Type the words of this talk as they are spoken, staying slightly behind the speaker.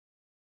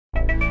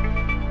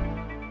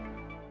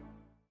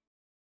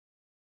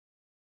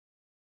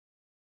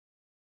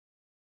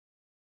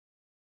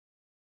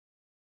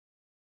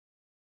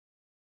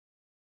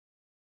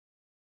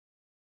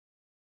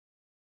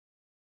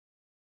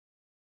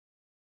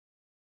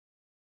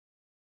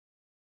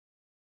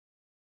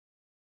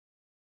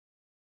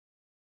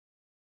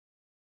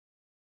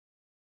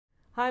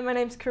Hi, my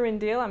name's Corinne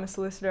Deal. I'm a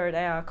solicitor at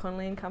AR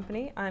Connolly &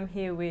 Company. I'm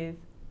here with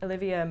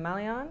Olivia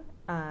Malian,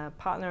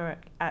 partner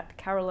at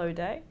Carol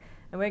O'Day,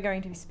 and we're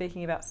going to be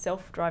speaking about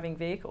self-driving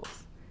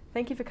vehicles.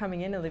 Thank you for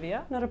coming in,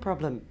 Olivia. Not a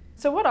problem.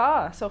 So what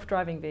are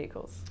self-driving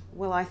vehicles?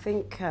 Well, I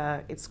think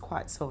it's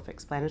quite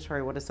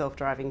self-explanatory what a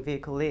self-driving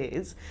vehicle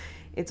is.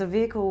 It's a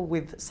vehicle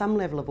with some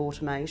level of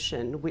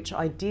automation, which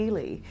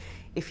ideally,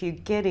 if you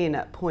get in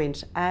at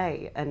point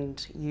A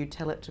and you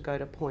tell it to go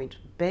to point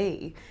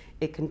B,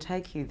 it can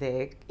take you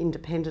there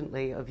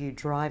independently of you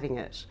driving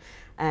it.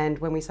 And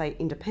when we say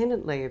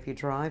independently of you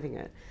driving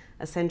it,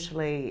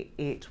 essentially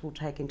it will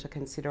take into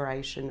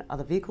consideration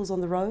other vehicles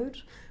on the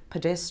road,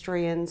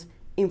 pedestrians,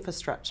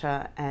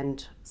 infrastructure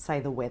and, say,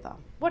 the weather.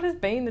 What has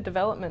been the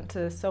development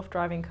to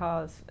self-driving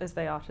cars as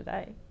they are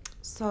today?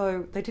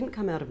 So they didn't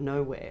come out of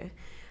nowhere.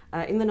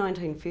 In the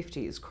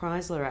 1950s,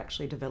 Chrysler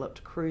actually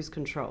developed cruise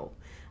control.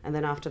 And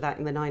then after that,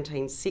 in the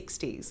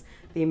 1960s,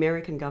 the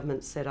American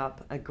government set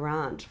up a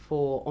grant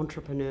for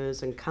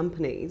entrepreneurs and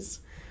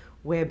companies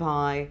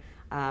whereby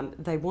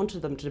they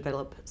wanted them to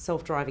develop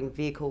self-driving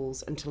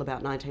vehicles until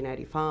about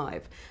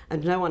 1985.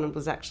 And no one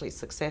was actually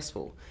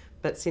successful.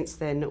 But since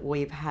then,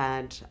 we've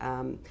had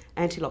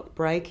anti-lock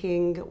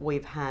braking,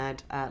 we've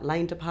had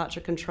lane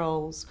departure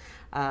controls,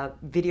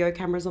 video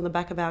cameras on the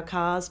back of our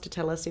cars to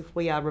tell us if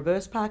we are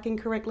reverse parking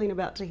correctly and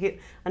about to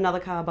hit another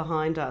car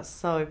behind us.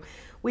 So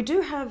we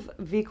do have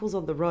vehicles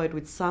on the road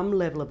with some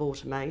level of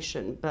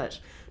automation,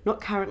 but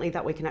not currently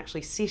that we can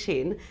actually sit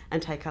in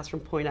and take us from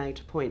point A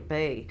to point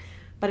B.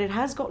 But it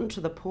has gotten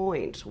to the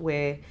point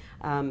where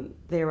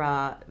there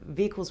are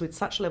vehicles with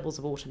such levels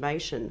of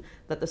automation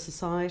that the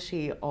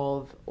Society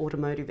of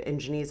Automotive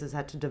Engineers has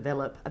had to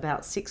develop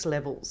about 6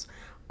 levels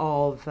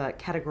of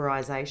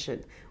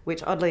categorisation,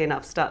 which oddly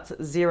enough starts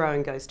at 0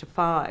 and goes to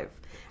 5.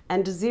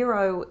 And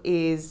 0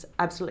 is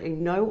absolutely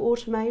no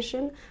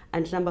automation,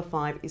 and number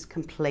 5 is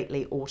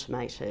completely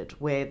automated,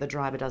 where the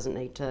driver doesn't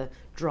need to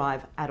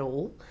drive at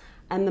all.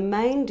 And the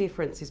main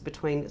difference is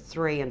between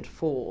 3 and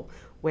 4,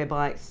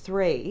 whereby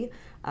 3,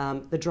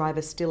 the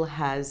driver still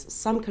has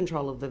some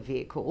control of the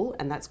vehicle,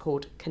 and that's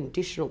called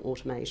conditional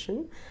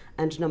automation.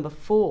 And number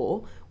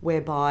 4,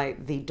 whereby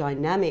the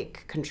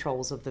dynamic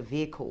controls of the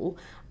vehicle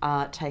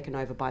are taken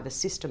over by the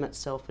system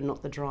itself and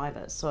not the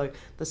driver. So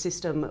the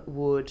system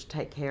would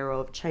take care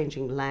of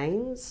changing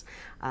lanes,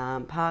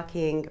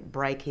 parking,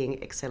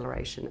 braking,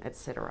 acceleration,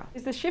 etc.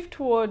 Is the shift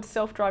towards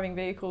self-driving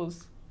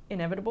vehicles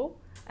inevitable?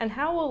 And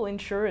how will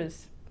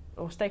insurers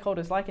or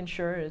stakeholders like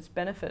insurers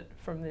benefit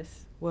from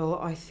this? Well,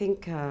 I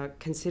think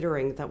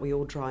considering that we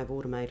all drive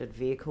automated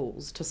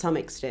vehicles to some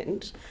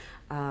extent,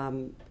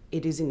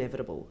 it is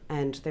inevitable.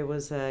 And there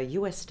was a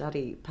US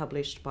study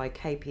published by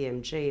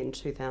KPMG in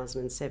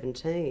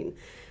 2017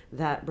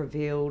 that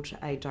revealed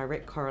a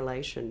direct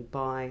correlation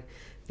by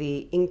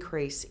the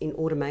increase in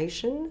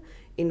automation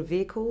in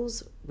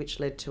vehicles, which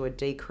led to a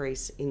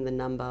decrease in the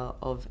number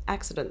of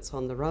accidents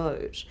on the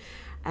road.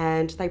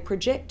 And they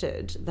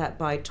projected that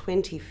by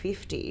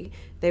 2050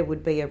 there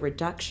would be a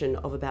reduction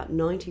of about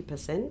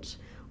 90%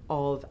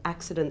 of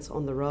accidents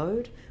on the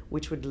road,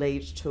 which would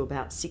lead to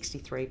about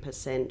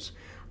 63%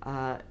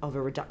 of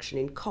a reduction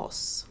in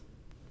costs.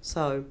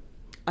 So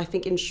I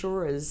think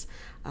insurers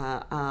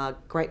are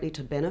greatly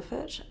to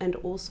benefit, and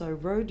also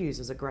road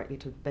users are greatly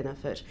to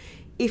benefit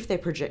if their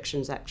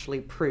projections actually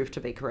prove to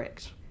be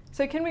correct.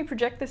 So can we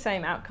project the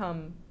same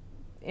outcome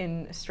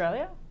in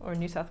Australia or in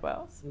New South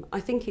Wales?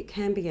 I think it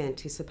can be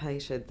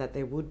anticipated that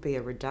there would be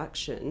a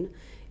reduction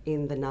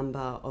in the number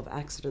of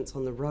accidents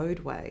on the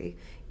roadway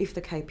if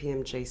the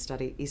KPMG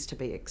study is to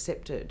be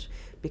accepted,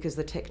 because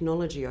the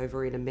technology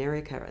over in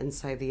America and,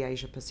 say, the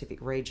Asia Pacific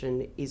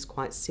region is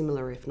quite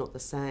similar, if not the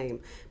same.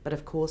 But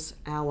of course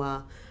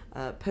our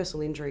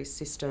personal injury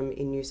system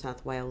in New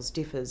South Wales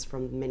differs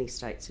from many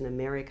states in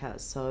America,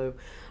 so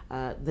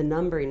the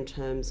number in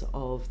terms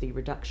of the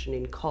reduction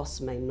in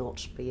costs may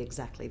not be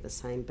exactly the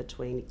same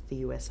between the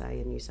USA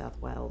and New South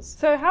Wales.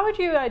 So how would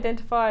you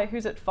identify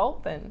who's at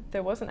fault then if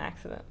there was an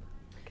accident?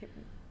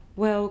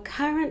 Well,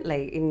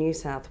 currently in New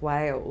South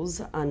Wales,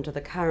 under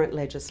the current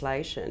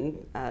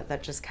legislation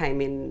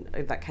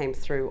that came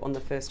through on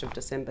the 1st of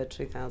December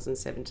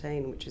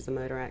 2017, which is the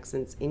Motor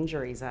Accidents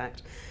Injuries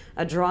Act,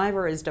 a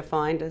driver is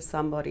defined as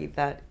somebody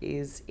that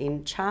is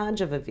in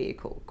charge of a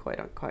vehicle, quote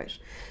unquote.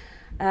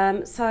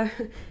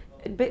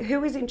 But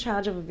who is in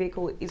charge of a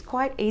vehicle is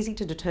quite easy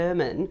to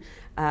determine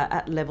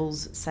at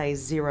levels, say,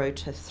 0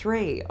 to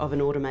 3 of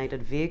an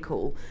automated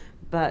vehicle.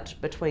 But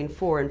between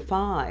 4 and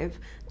 5,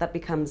 that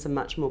becomes a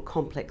much more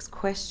complex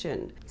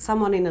question.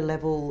 Someone in a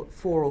level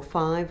 4 or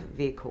 5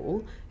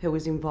 vehicle who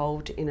is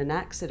involved in an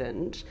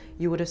accident,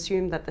 you would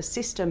assume that the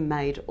system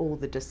made all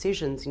the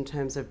decisions in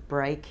terms of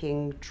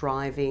braking,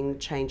 driving,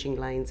 changing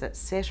lanes,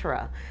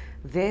 etc.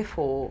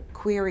 Therefore,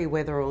 query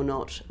whether or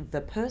not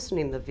the person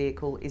in the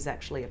vehicle is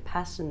actually a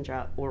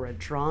passenger or a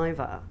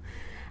driver.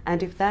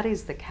 And if that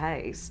is the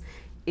case,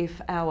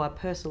 if our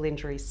personal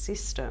injury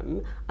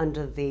system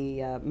under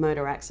the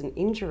Motor Accident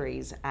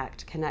Injuries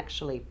Act can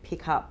actually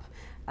pick up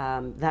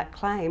that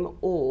claim,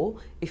 or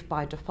if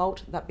by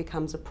default that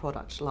becomes a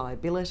product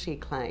liability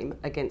claim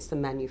against the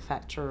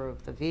manufacturer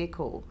of the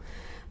vehicle.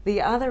 The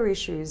other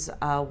issues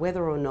are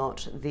whether or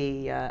not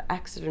the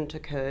accident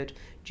occurred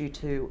due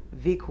to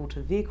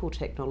vehicle-to-vehicle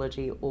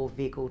technology or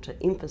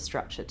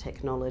vehicle-to-infrastructure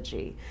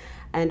technology.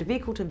 And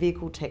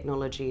vehicle-to-vehicle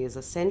technology is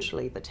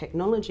essentially the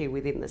technology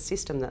within the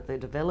system that they're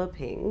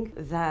developing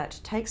that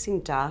takes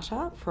in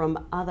data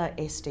from other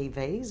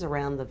SDVs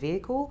around the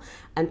vehicle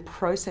and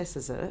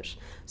processes it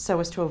so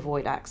as to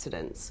avoid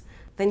accidents.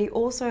 Then you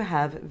also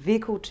have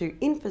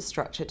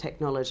vehicle-to-infrastructure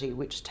technology,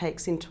 which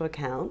takes into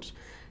account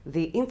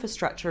the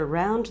infrastructure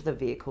around the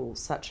vehicle,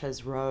 such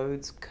as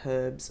roads,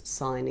 curbs,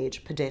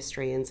 signage,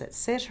 pedestrians,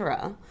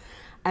 etc.,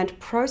 and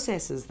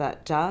processes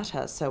that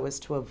data so as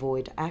to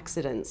avoid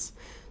accidents.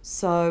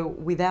 So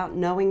without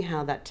knowing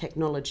how that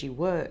technology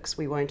works,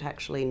 we won't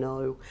actually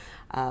know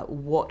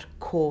what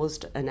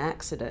caused an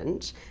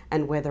accident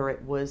and whether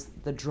it was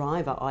the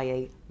driver,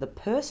 i.e. the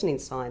person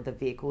inside the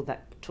vehicle,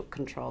 that took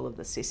control of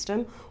the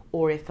system,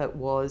 or if it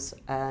was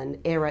an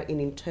error in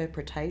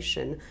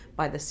interpretation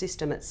by the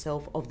system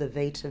itself of the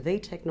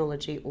V2V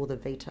technology or the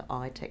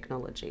V2I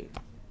technology.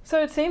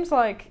 So it seems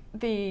like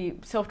the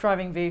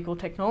self-driving vehicle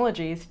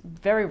technology is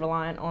very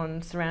reliant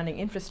on surrounding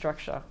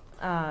infrastructure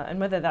and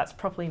whether that's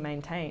properly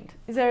maintained.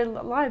 Is there a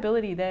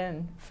liability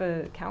then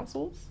for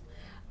councils?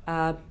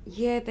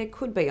 Yeah, there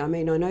could be. I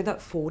mean, I know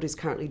that Ford is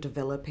currently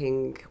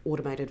developing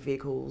automated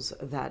vehicles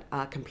that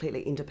are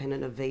completely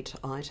independent of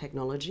V2I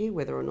technology.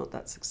 Whether or not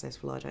that's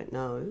successful, I don't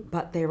know.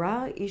 But there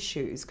are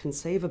issues,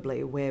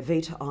 conceivably, where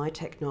V2I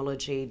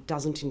technology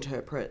doesn't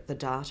interpret the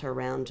data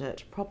around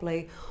it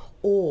properly,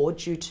 or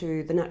due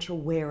to the natural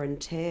wear and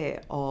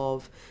tear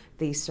of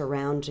the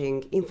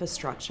surrounding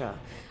infrastructure.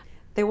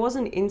 There was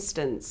an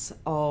instance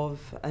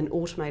of an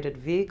automated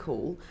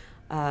vehicle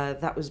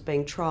that was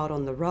being trialled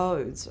on the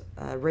roads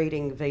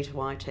reading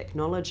V2I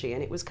technology,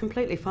 and it was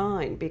completely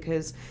fine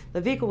because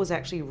the vehicle was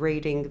actually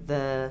reading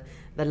the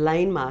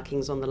lane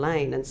markings on the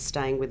lane and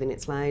staying within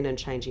its lane and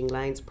changing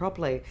lanes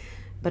properly.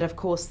 But of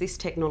course this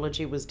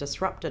technology was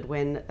disrupted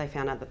when they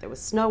found out that there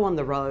was snow on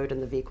the road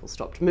and the vehicle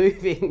stopped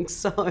moving.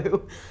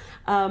 So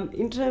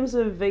in terms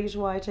of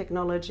V2I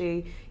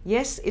technology,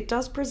 yes, it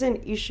does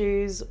present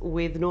issues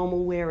with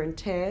normal wear and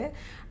tear,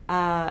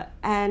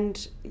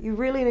 and you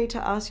really need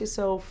to ask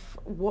yourself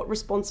what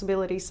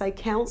responsibility, say,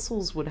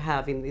 councils would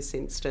have in this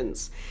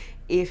instance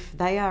if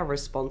they are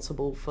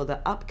responsible for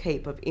the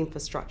upkeep of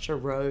infrastructure,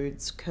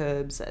 roads,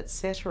 curbs,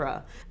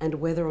 etc., and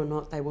whether or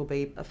not they will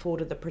be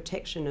afforded the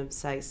protection of,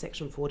 say,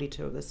 Section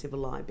 42 of the Civil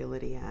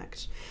Liability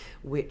Act,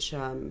 which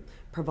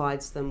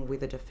provides them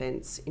with a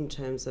defence in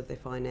terms of their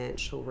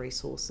financial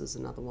resources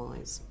and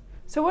otherwise.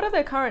 So what are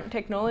the current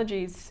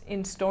technologies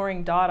in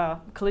storing data,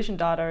 collision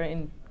data,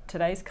 in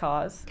today's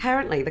cars?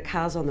 Currently, the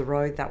cars on the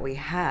road that we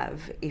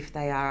have, if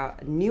they are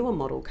newer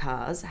model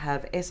cars,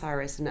 have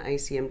SRS and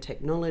ACM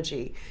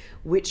technology,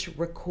 which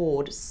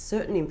record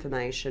certain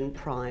information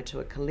prior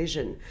to a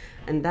collision.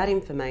 And that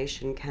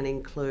information can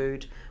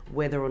include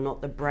whether or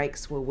not the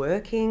brakes were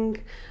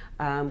working,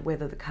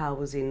 whether the car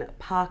was in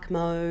park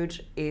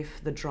mode,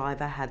 if the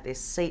driver had their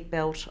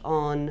seatbelt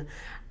on,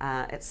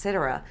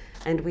 etc.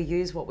 And we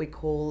use what we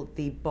call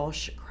the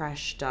Bosch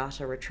crash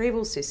data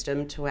retrieval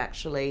system to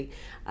actually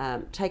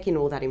take in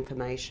all that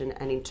information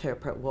and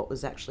interpret what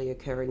was actually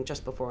occurring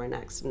just before an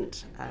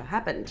accident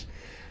happened.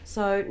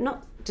 So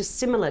not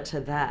dissimilar to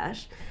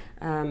that,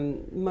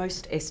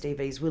 most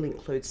SDVs will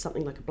include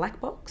something like a black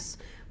box,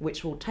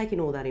 which will take in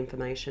all that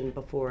information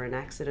before an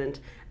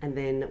accident, and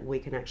then we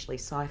can actually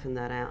siphon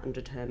that out and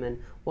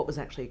determine what was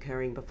actually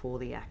occurring before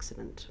the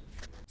accident.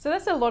 So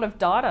that's a lot of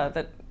data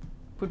that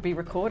would be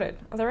recorded.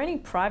 Are there any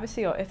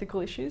privacy or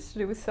ethical issues to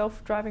do with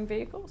self-driving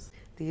vehicles?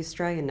 The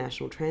Australian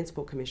National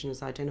Transport Commission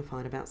has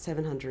identified about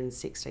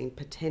 716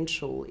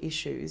 potential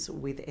issues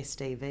with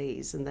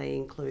SDVs, and they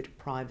include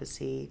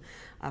privacy,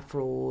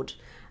 fraud,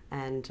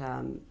 and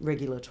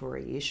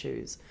regulatory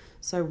issues.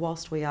 So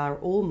whilst we are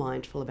all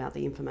mindful about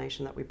the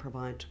information that we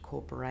provide to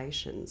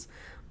corporations,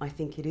 I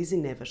think it is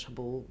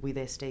inevitable with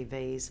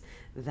SDVs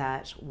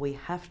that we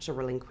have to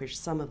relinquish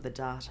some of the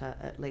data,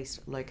 at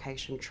least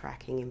location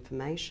tracking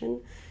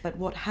information. But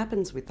what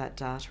happens with that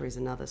data is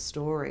another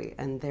story,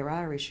 and there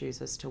are issues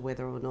as to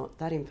whether or not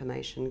that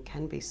information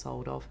can be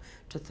sold off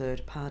to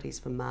third parties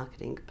for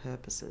marketing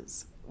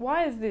purposes.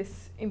 Why is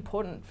this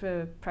important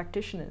for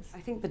practitioners?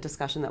 I think the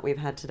discussion that we've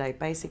had today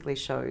basically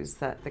shows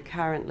that the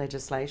current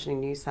legislation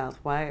in New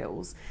South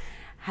Wales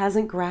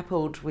hasn't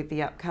grappled with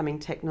the upcoming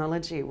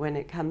technology when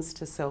it comes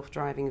to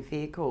self-driving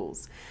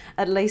vehicles,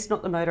 at least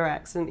not the Motor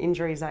Accident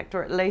Injuries Act,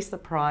 or at least the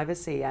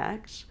Privacy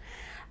Act.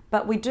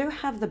 But we do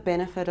have the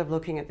benefit of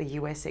looking at the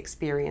US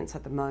experience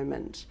at the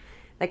moment.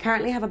 They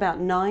currently have about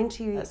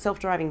 90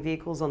 self-driving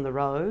vehicles on the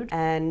road,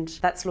 and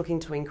that's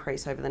looking to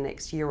increase over the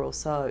next year or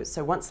so.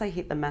 So once they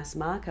hit the mass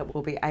market,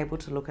 we'll be able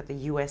to look at the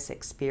US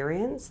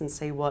experience and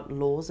see what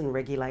laws and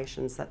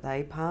regulations that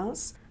they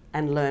pass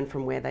and learn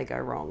from where they go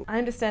wrong. I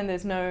understand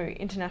there's no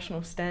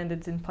international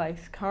standards in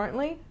place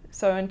currently,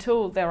 so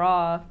until there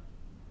are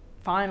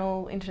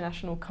final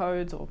international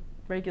codes or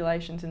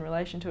regulations in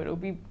relation to it, it'll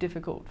be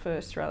difficult for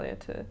Australia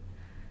to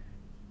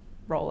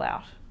roll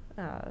out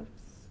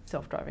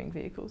self-driving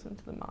vehicles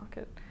into the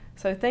market.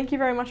 So thank you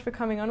very much for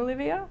coming on,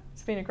 Olivia.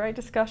 It's been a great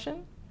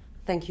discussion.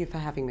 Thank you for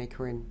having me,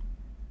 Corinne.